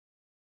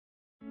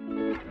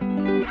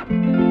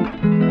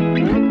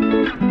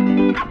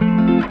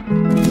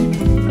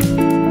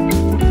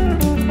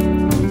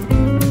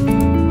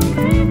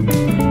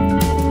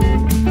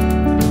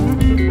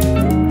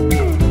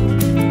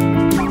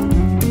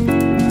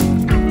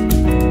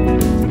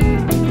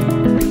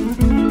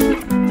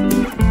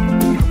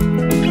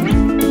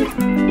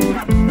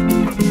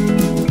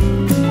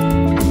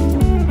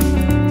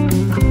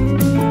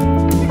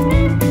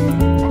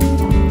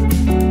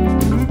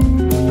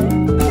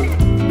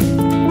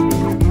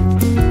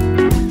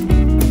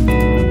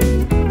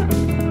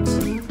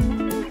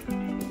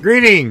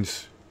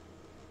Greetings!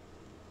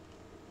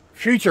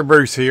 Future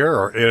Bruce here,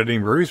 or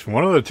Editing Bruce,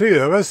 one of the two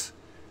of us.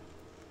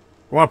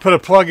 I want to put a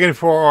plug in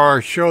for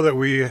our show that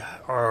we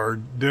are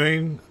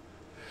doing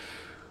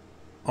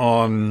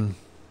on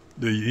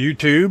the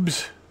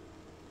YouTubes.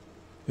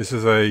 This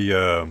is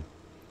a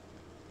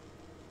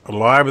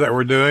live that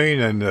we're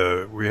doing,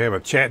 and we have a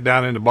chat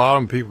down in the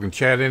bottom. People can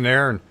chat in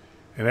there and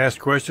ask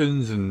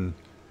questions and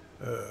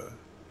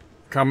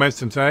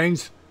comments and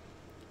things.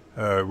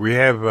 We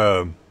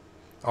have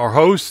our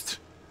host,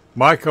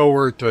 Mike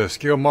over at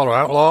Skill Model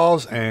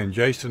Outlaws, and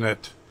Jason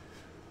at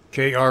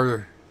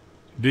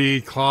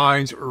KRD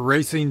Klein's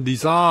Racing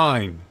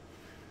Design.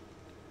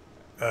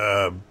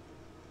 At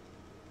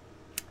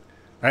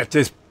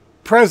this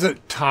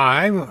present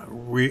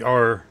time, we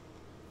are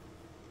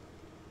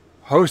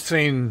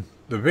hosting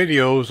the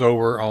videos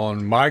over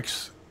on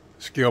Mike's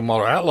Skill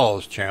Model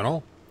Outlaws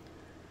channel.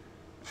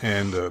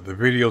 And the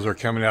videos are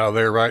coming out of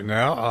there right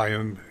now. I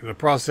am in the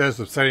process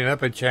of setting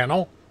up a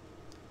channel.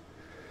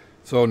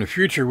 So in the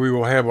future, we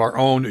will have our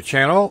own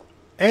channel,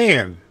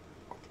 and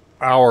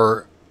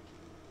our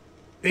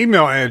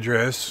email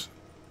address,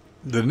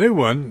 the new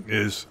one,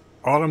 is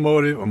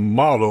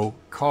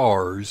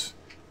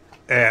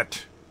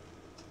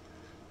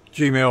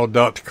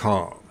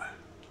automotivemodelcars@gmail.com.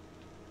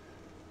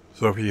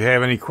 So if you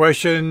have any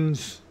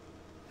questions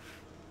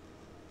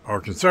or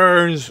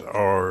concerns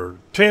or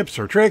tips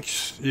or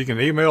tricks, you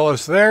can email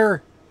us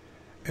there,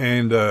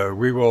 and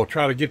we will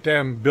try to get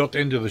them built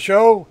into the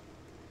show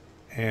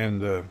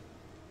and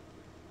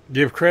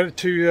give credit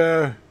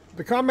to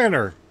the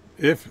commenter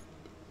if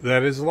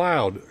that is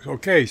allowed.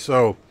 Okay,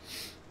 so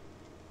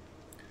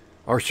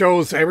our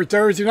show's every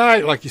Thursday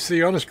night, like you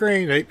see on the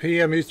screen, 8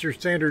 p.m. Eastern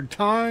Standard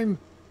Time.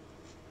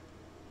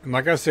 And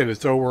like I said,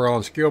 it's over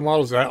on Skill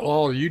Models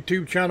Outlaw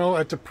YouTube channel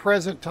at the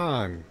present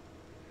time.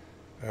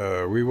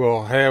 We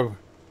will have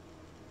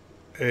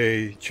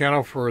a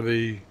channel for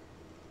the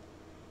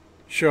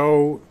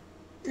show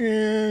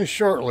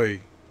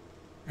shortly,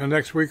 in the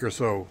next week or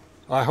so,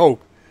 I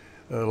hope.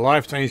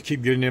 Life things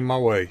keep getting in my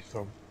way.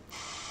 So,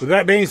 with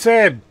that being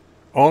said,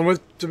 on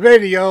with the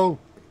video.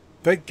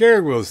 Take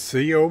care. We'll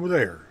see you over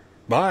there.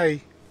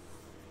 Bye.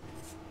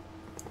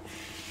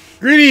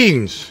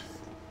 Greetings.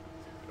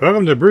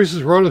 Welcome to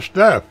Bruce's World of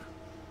Stuff.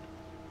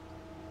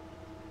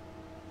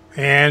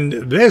 And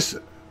this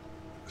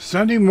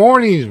Sunday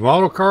morning's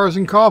Model Cars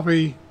and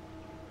Coffee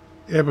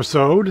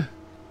episode,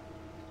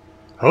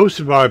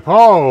 hosted by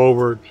Paul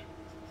over at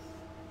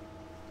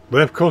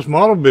Left Coast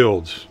Model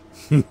Builds.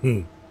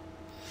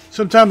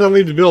 Sometimes I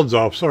leave the builds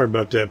off. Sorry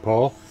about that,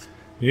 Paul.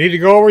 You need to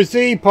go over and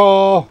see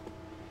Paul.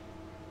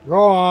 Go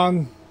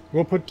on.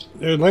 We'll put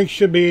the link,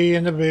 should be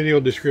in the video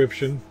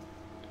description.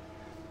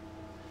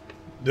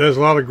 Does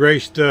a lot of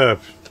great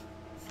stuff.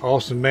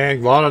 Awesome man,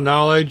 a lot of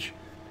knowledge.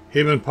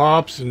 Him and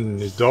Pops and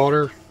his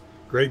daughter,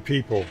 great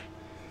people.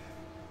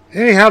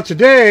 Anyhow,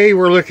 today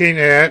we're looking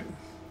at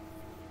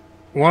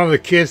one of the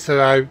kits that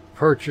I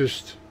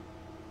purchased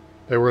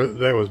that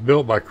was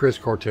built by Chris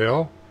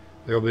Cortel.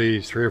 There'll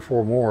be 3 or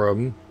 4 more of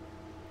them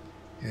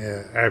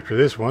after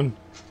this one.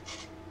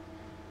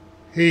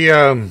 He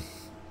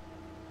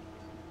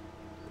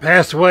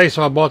passed away,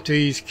 so I bought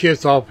these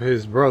kits off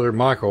his brother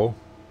Michael.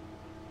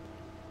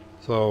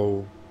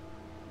 So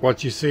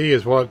what you see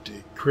is what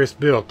Chris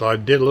built. I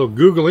did a little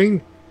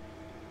Googling.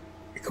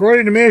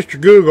 According to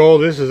Mr. Google,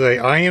 this is a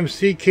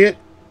IMC kit.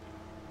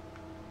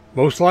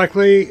 Most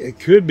likely it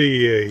could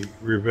be a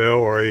Revell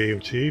or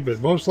AMT,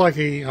 but most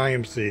likely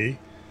IMC.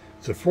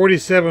 It's a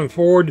 47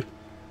 Ford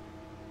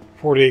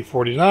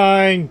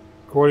 4849,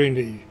 according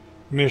to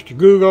Mr.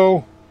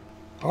 Google.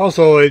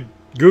 Also,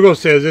 Google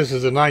says this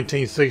is a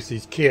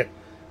 1960s kit.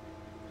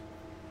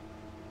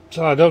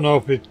 So I don't know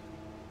if it's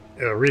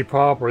a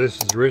repop or this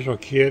is the original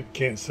kit.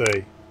 Can't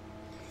say.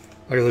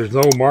 Like, there's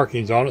no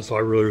markings on it, so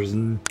I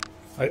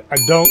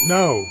don't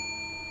know.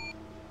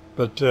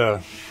 But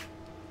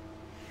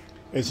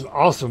it's an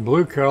awesome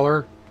blue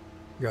color.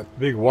 Got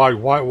big wide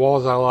white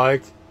walls I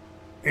like.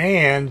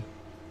 And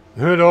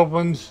the hood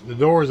opens, the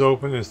doors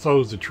open, and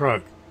so is the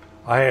trunk.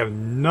 I have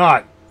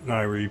not, and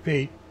I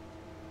repeat,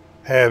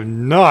 have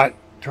not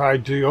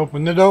tried to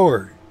open the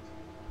door.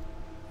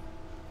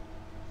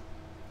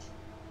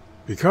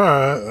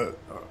 Because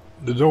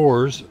the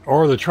doors,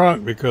 or the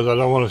trunk, because I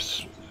don't want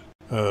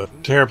to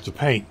tear up the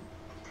paint.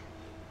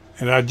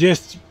 And I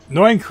just,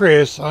 knowing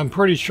Chris, I'm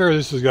pretty sure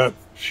this has got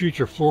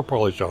future floor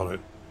polish on it.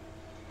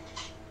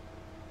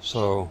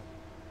 So,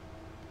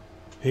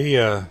 he,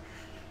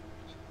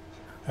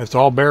 it's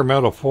all bare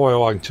metal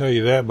foil, I can tell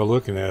you that by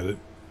looking at it.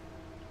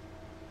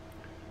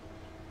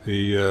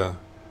 The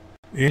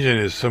engine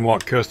is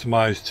somewhat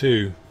customized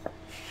too.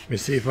 Let me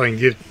see if I can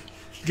get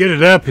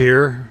it up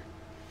here.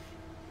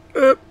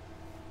 Up.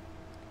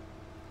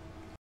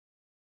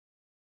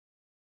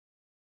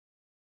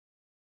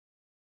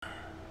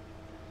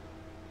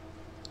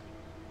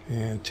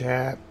 And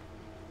tap.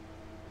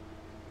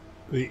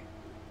 But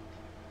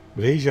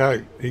he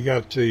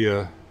got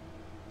the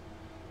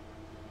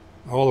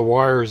all the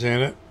wires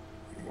in it.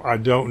 I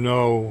don't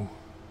know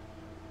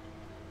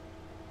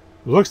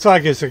Looks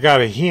like it's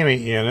got a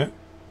Hemi in it.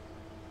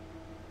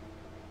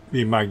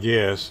 Be my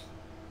guess.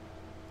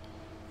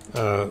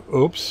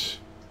 Oops.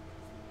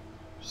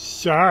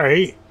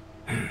 Sorry.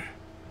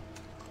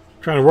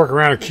 Trying to work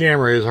around a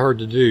camera is hard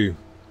to do.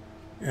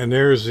 And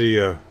there's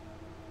the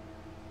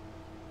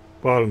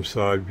bottom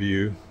side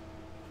view.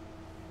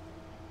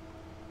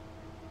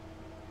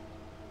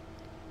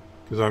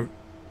 Because I'm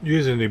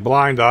using the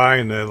blind eye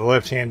and the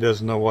left hand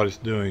doesn't know what it's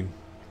doing.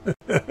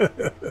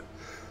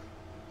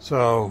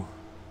 So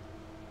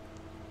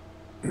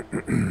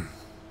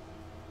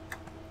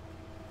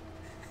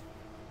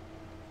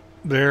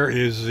there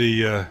is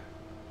the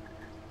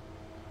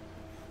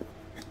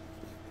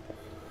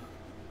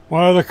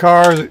one of the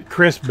cars that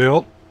Chris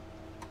built.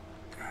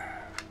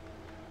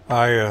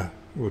 I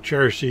will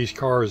cherish these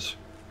cars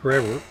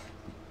forever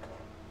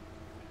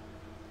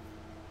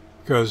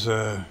because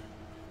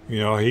you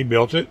know, he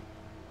built it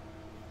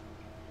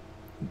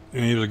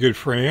and he was a good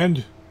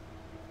friend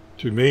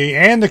to me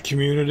and the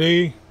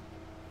community,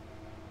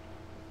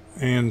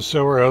 and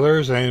so are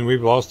others, and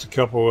we've lost a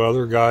couple of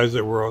other guys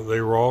that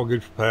were all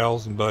good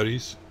pals and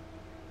buddies.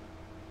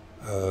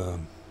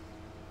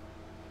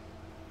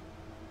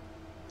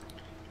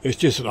 It's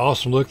just an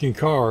awesome looking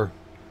car,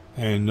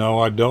 and no,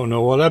 I don't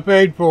know what I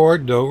paid for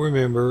it, don't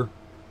remember,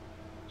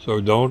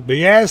 so don't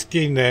be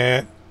asking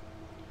that.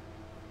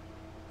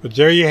 But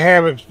there you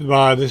have it.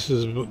 This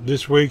is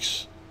this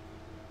week's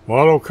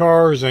Model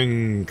Cars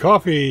and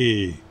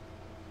Coffee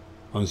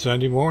on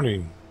Sunday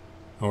morning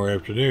or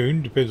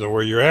afternoon, depends on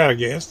where you're at, I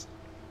guess.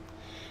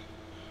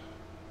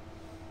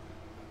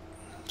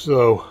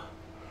 So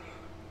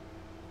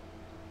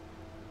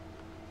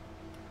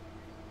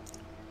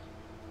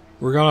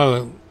we're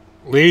gonna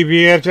leave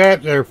you at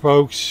that there,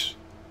 folks.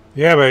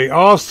 You have an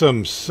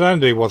awesome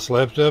Sunday, what's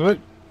left of it.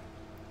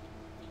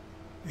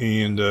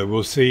 And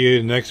we'll see you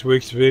in next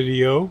week's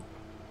video.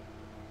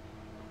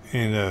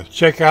 And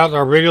check out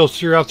our videos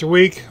throughout the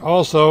week.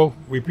 Also,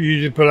 we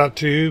usually put out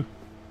 2.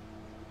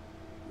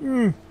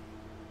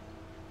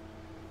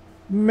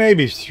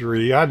 Maybe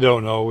 3. I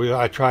don't know.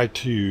 I try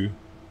 2.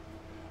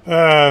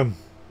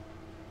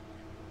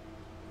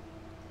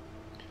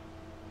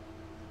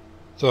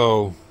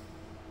 So,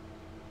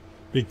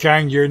 be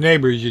kind to your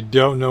neighbors. You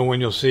don't know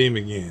when you'll see them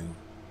again.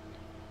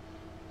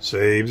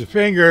 Save the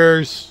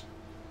fingers.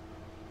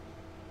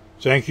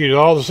 Thank you to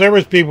all the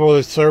service people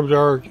that served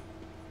our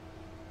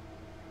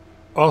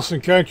awesome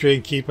country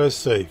and keep us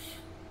safe.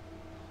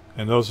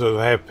 And those that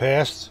have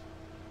passed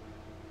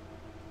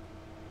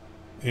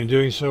in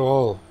doing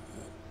so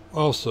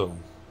also.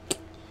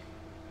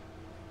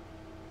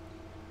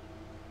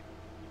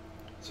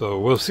 So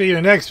we'll see you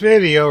in the next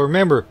video.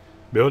 Remember,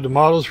 build the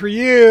models for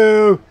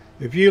you.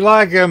 If you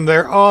like them,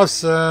 they're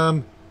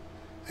awesome.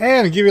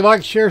 And give you a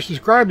like, share,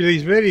 subscribe to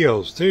these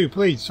videos too.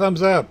 Please,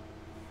 thumbs up.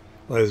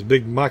 As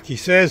Big Mikey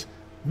says,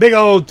 big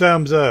old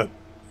thumbs up.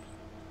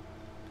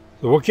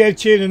 So we'll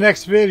catch you in the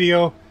next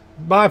video.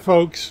 Bye,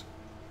 folks.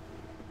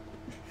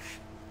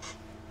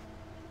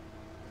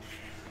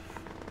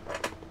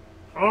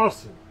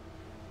 Awesome.